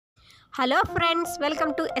Hello friends, welcome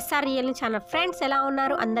to SR real channel. Friends, ఎలా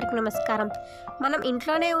ఉన్నారు? అందరికీ నమస్కారం. మనం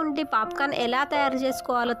ఇంట్లోనే ఉండి పాప్కార్న్ ఎలా తయారు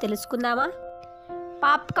చేసుకోవాలో తెలుసుకుందామా?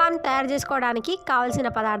 పాప్కార్న్ తయారు చేసుకోవడానికి కావలసిన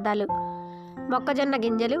పదార్థాలు: మొక్కజొన్న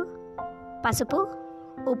గింజలు, పసుపు,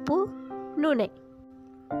 ఉప్పు, నూనె.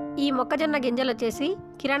 ఈ మొక్కజొన్న గింజలు వచ్చేసి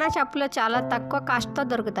కిరాణా షాపులో చాలా తక్కువ కాస్ట్తో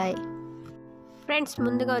దొరుకుతాయి. ఫ్రెండ్స్,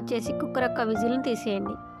 ముందుగా వచ్చేసి కుక్కర్ యొక్క విజిల్ని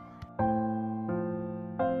తీసేయండి.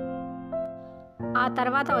 ఆ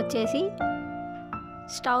తర్వాత వచ్చేసి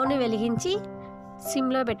స్టవ్ని వెలిగించి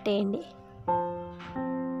సిమ్లో పెట్టేయండి.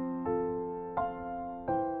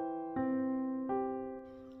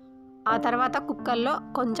 ఆ తర్వాత కుక్కర్లో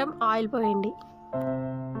కొంచెం ఆయిల్ పోయండి.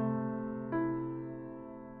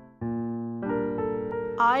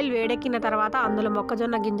 ఆయిల్ వేడెక్కిన తర్వాత అందులో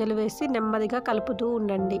మొక్కజొన్న గింజలు వేసి నెమ్మదిగా కలుపుతూ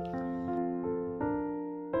ఉండండి.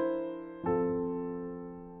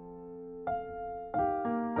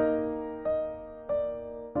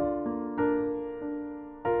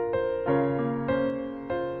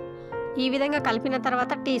 ఈ విధంగా కలిపిన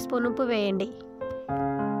తర్వాత టీ స్పూన్ ఉప్పు వేయండి.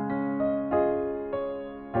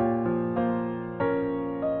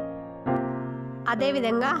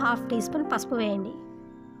 అదేవిధంగా హాఫ్ టీ స్పూన్ పసుపు వేయండి.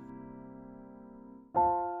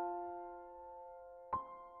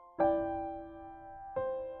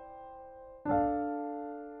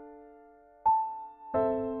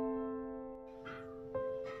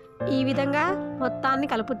 ఈ విధంగా మొత్తాన్ని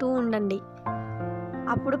కలుపుతూ ఉండండి.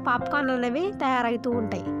 అప్పుడు పాప్కార్న్ అనేవి తయారవుతూ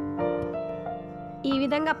ఉంటాయి. ఈ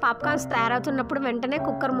విధంగా పాప్కార్న్స్ తయారవుతున్నప్పుడు వెంటనే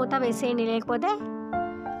కుక్కర్ మూత వేసేయండి, లేకపోతే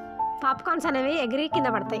పాప్కార్న్స్ అనేవి ఎగిరి కింద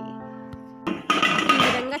పడతాయి. ఈ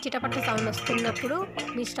విధంగా చిటపట సౌండ్ వస్తున్నప్పుడు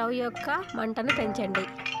మీ స్టవ్ యొక్క మంటను పెంచండి.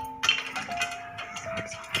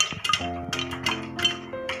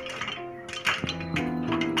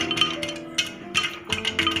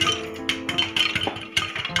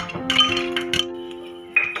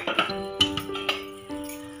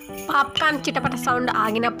 పాప్కార్న్ చిటపట సౌండ్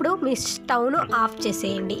ఆగినప్పుడు మీ స్టవ్ను ఆఫ్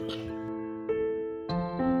చేసేయండి.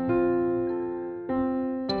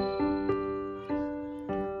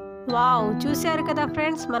 వావ్, చూశారు కదా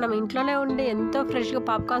ఫ్రెండ్స్, మనం ఇంట్లోనే ఉండి ఎంతో ఫ్రెష్గా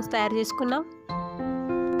పాప్కార్న్స్ తయారు చేసుకున్నాం.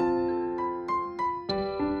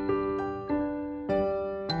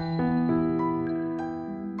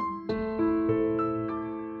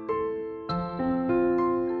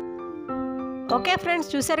 ఓకే ఫ్రెండ్స్,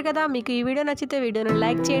 చూశారు కదా. మీకు ఈ వీడియో నచ్చితే వీడియోని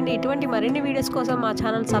లైక్ చేయండి. ఇటువంటి మరిన్ని వీడియోస్ కోసం మా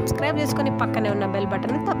ఛానల్ సబ్స్క్రైబ్ చేసుకొని పక్కనే ఉన్న బెల్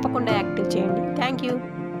బటన్ని తప్పకుండా యాక్టివ్ చేయండి. Thank you.